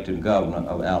been elected governor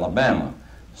of Alabama.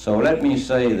 So let me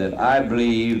say that I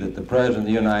believe that the President of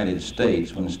the United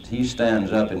States, when he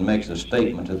stands up and makes a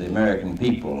statement to the American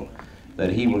people,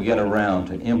 that he will get around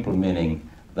to implementing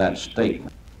that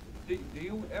statement. Do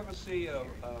you ever see a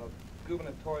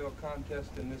gubernatorial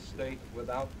contest in this state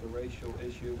without the racial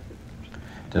issue?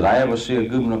 Did I ever see a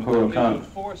gubernatorial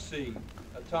contest? Do you foresee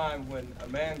a time when a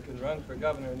man can run for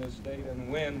governor in this state and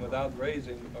win without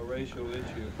raising a racial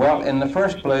issue? Well, in the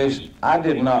first place, I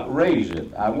did not raise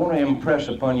it. I want to impress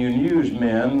upon you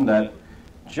newsmen that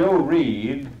Joe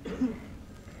Reed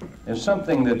is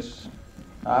something that's,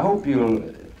 I hope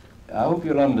you'll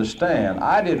understand.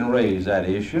 I didn't raise that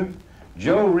issue.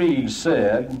 Joe Reed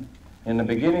said in the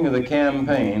beginning of the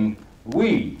campaign,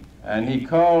 "we," and he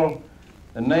called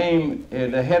the name,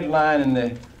 the headline in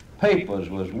the papers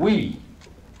was "we."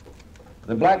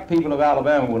 The black people of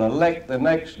Alabama will elect the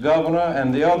next governor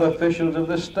and the other officials of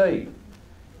the state.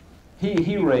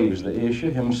 He raised the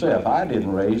issue himself. I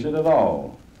didn't raise it at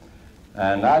all.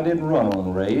 And I didn't run on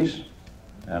the race.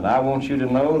 And I want you to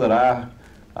know that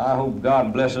I hope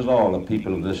God blesses all the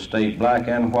people of this state, black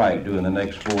and white, during the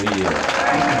next 4 years.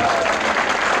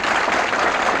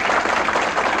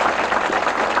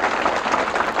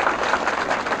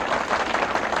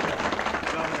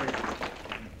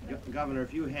 Governor,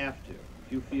 if you have to,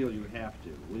 if you feel you have to,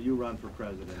 will you run for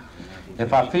president?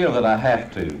 If I feel that I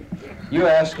have to. You're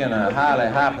asking a highly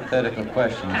hypothetical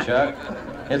question, Chuck.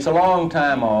 It's a long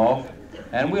time off,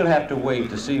 and we'll have to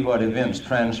wait to see what events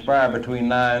transpire between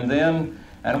now and then,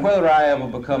 and whether I ever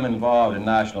become involved in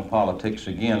national politics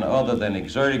again, other than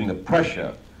exerting the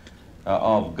pressure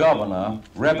of governor,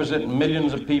 representing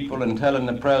millions of people and telling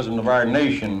the president of our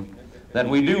nation that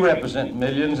we do represent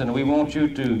millions, and we want you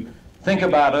to think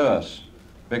about us,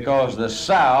 because the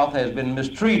South has been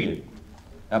mistreated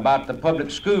about the public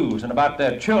schools and about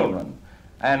their children.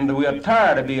 And we are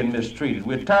tired of being mistreated.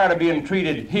 We're tired of being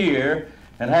treated here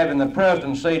and having the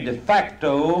president say de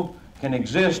facto can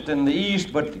exist in the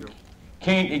East but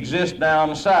can't exist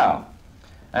down South.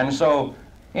 And so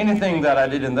anything that I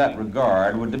did in that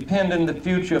regard would depend in the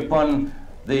future upon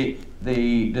the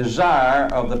desire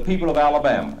of the people of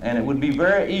Alabama. And it would be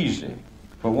very easy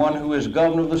for one who is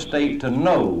governor of the state to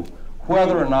know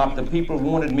whether or not the people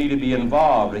wanted me to be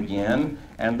involved again,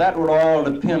 and that would all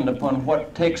depend upon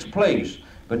what takes place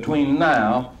between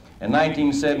now and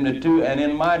 1972, and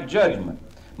in my judgment,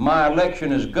 my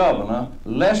election as governor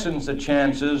lessens the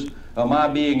chances of my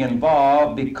being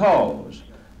involved, because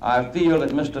I feel that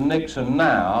Mr. Nixon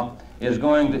now is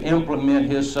going to implement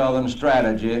his Southern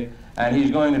strategy, and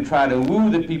he's going to try to woo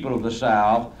the people of the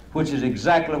South, which is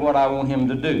exactly what I want him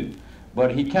to do.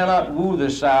 But he cannot woo the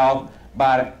South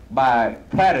by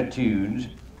platitudes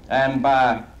and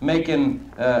by making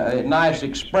nice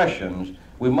expressions.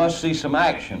 We must see some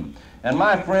action. And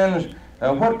my friends,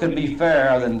 what could be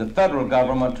fairer than the federal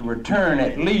government to return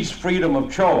at least freedom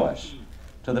of choice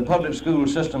to the public school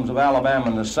systems of Alabama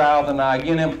and the South? And I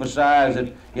again emphasize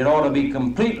that it ought to be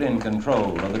completely in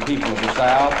control of the people of the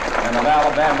South and of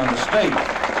Alabama and the state.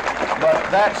 But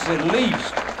that's at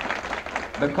least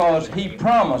because he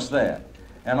promised that.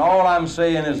 And all I'm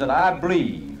saying is that I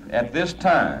believe at this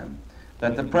time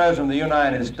that the President of the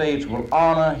United States will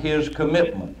honor his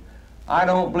commitment. I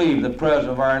don't believe the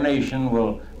President of our nation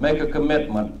will make a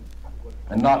commitment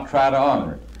and not try to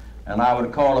honor it. And I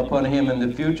would call upon him in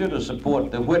the future to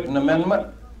support the Whitten Amendment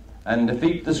and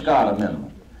defeat the Scott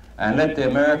Amendment, and let the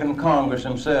American Congress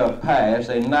himself pass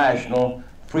a national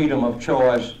freedom of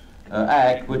choice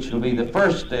act, which will be the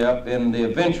first step in the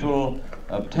eventual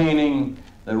obtaining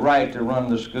the right to run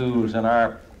the schools in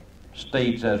our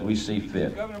states as we see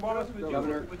fit. Governor Wallace,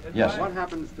 Governor, yes. What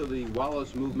happens to the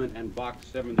Wallace movement and Box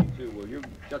 72? Will you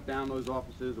shut down those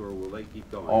offices, or will they keep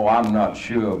going? Oh, I'm not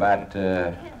sure about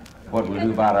what we'll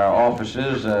do about our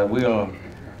offices. We'll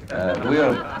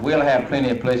have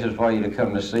plenty of places for you to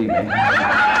come to see me.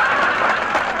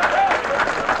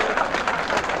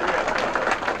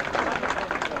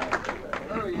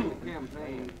 Early in the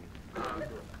campaign,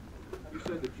 you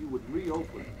said that you would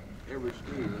reopen every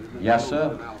school. Yes,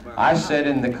 sir. I said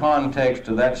in the context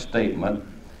of that statement,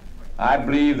 I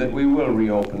believe that we will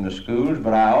reopen the schools,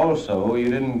 but I also, you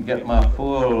didn't get my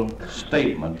full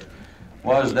statement,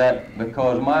 was that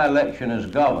because my election as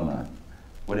governor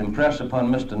would impress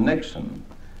upon Mr. Nixon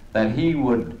that he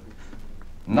would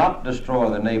not destroy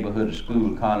the neighborhood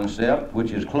school concept,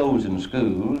 which is closing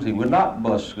schools, he would not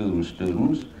bus school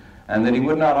students, and that he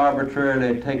would not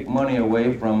arbitrarily take money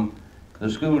away from the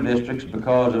school districts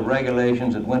because of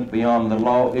regulations that went beyond the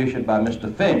law issued by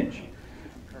Mr. Finch.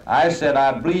 I said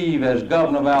I believe as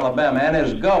governor of Alabama and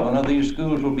as governor these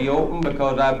schools will be open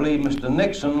because I believe Mr.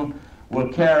 Nixon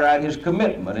will carry out his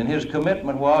commitment. And his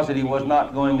commitment was that he was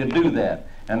not going to do that.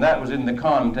 And that was in the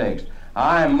context.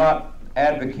 I am not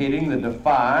advocating the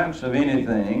defiance of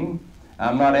anything.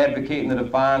 I'm not advocating the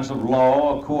defiance of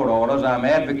law or court orders. I'm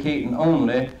advocating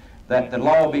only that the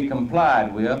law be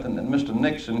complied with and that Mr.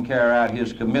 Nixon carry out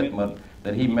his commitment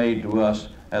that he made to us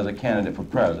as a candidate for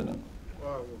president.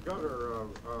 Well, Governor,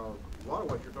 a lot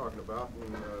of what you're talking about,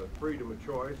 and freedom of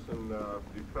choice and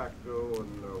de facto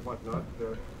and whatnot,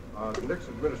 the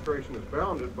Nixon administration is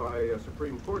bounded by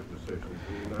Supreme Court decisions.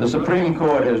 The Supreme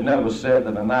Court has never said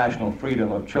that a national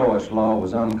freedom of choice law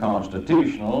was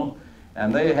unconstitutional,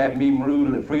 and they haven't even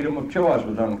ruled that freedom of choice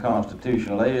was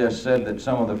unconstitutional. They just said that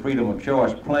some of the freedom of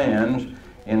choice plans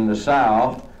in the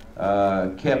South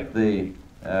kept a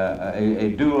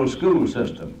dual school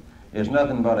system. It's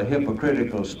nothing but a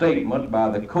hypocritical statement by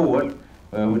the court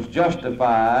which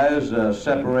justifies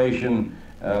separation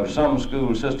of some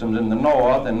school systems in the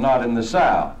North and not in the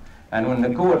South. And when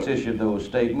the courts issued those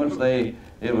statements,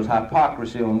 it was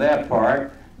hypocrisy on their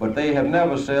part, but they have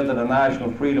never said that a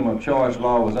national freedom of choice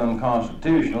law was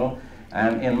unconstitutional.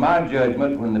 And in my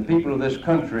judgment, when the people of this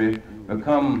country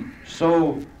become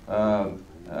so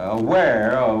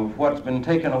aware of what's been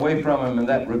taken away from them in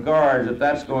that regard,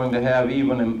 that's going to have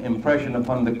even an impression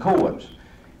upon the courts.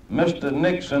 Mr.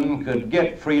 Nixon could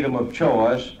get freedom of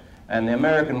choice, and the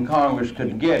American Congress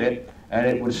could get it, and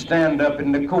it would stand up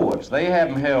in the courts. They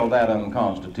haven't held that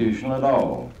unconstitutional at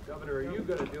all. Governor, are you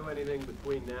going to do anything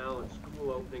between now and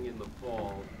school opening in the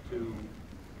fall to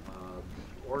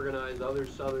organize other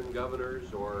Southern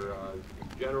governors or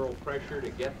general pressure to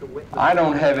get the witnesses? I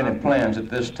don't have any plans at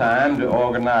this time to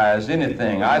organize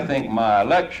anything. I think my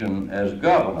election as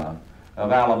governor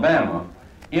of Alabama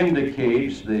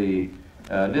indicates the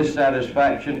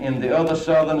dissatisfaction in the other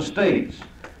southern states.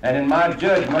 And in my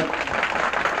judgment,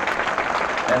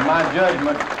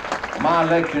 my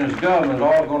election as governor is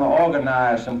all going to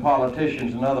organize some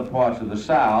politicians in other parts of the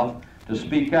South to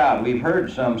speak out. We've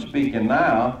heard some speaking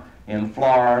now in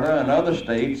Florida and other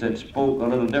states that spoke a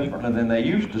little differently than they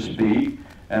used to speak,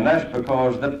 and that's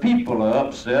because the people are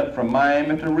upset from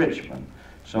Miami to Richmond.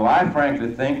 So I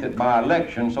frankly think that my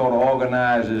election sort of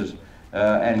organizes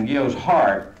and gives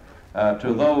heart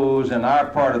to those in our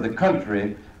part of the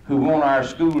country who want our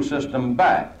school system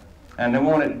back, and they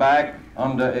want it back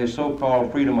under a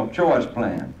so-called freedom of choice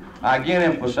plan. I again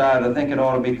emphasize, I think it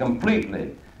ought to be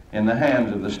completely in the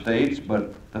hands of the states,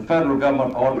 but the federal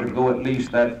government ought to go at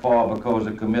least that far because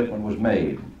a commitment was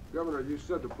made. Governor, you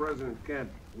said the president can't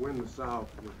win the South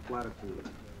with platitudes.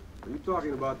 Are you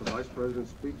talking about the vice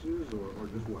president's speeches or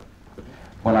just what?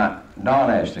 When Don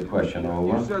asked the question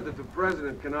over. You said that the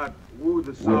president cannot woo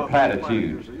the South with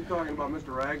platitudes. Are you talking about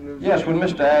Mr. Agnew? Yes, when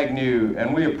Mr. Agnew,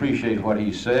 and we appreciate what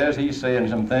he says, he's saying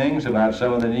some things about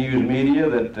some of the news media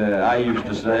that I used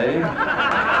to say.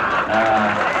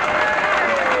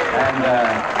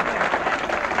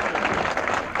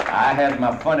 I had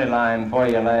my funny line for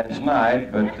you last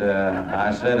night, but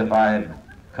I said if I had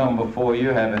come before you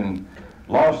having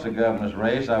lost the governor's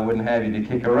race, I wouldn't have you to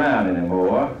kick around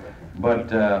anymore.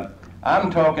 But I'm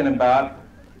talking about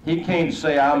he can't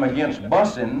say I'm against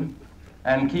busing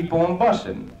and keep on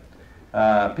busing.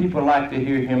 People like to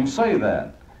hear him say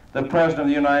that. The President of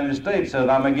the United States says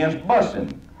I'm against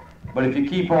busing. But if you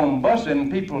keep on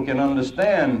busing, people can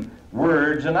understand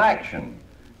words and action.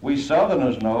 We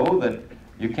Southerners know that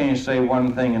you can't say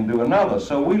one thing and do another.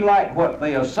 So we like what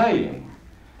they are saying.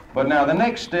 But now the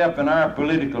next step in our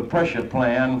political pressure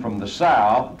plan from the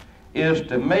South is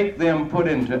to make them put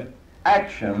into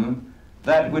action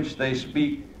that which they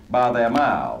speak by their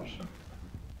mouths.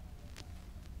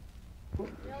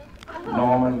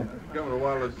 Norman? Governor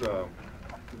Wallace,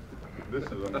 this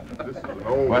is an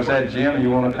old... What's that, Jim?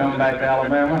 You want to come back to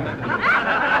Alabama?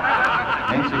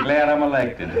 Ain't you glad I'm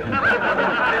elected? You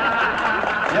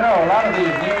know, a lot of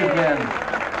these newsmen,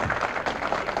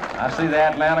 I see the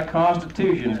Atlanta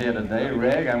Constitution's here today.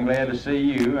 Reg, I'm glad to see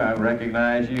you. I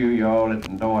recognize you. You all that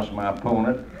endorsed my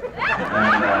opponent.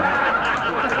 And,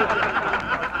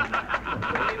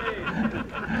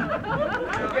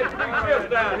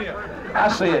 I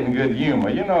say it in good humor.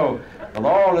 You know, with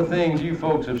all the things you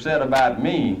folks have said about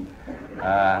me,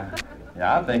 yeah,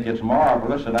 I think it's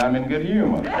marvelous that I'm in good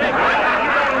humor. In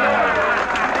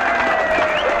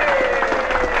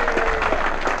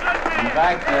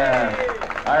fact,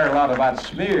 I heard a lot about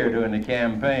smear during the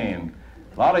campaign.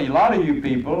 A lot of you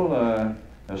people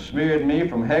have smeared me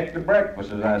from heck to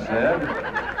breakfast, as I said,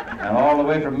 and all the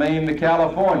way from Maine to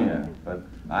California. But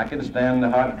I can stand the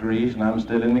hot grease, and I'm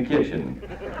still in the kitchen.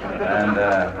 And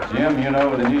Jim, you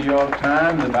know, the New York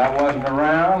Times, if I wasn't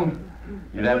around,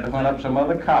 you'd have to hunt up some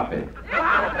other copy.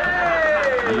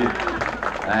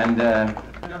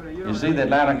 You see, the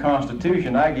Atlanta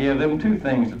Constitution, I give them two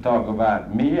things to talk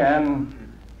about, me and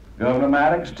Governor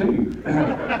Maddox, too.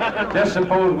 Just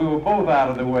suppose we were both out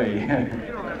of the way. You don't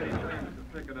have any plans to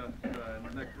pick it up in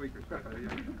the next week or so, do you?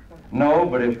 No,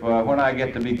 but if when I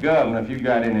get to be governor, if you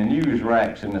got any news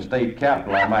racks in the state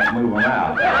capitol, I might move them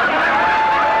out.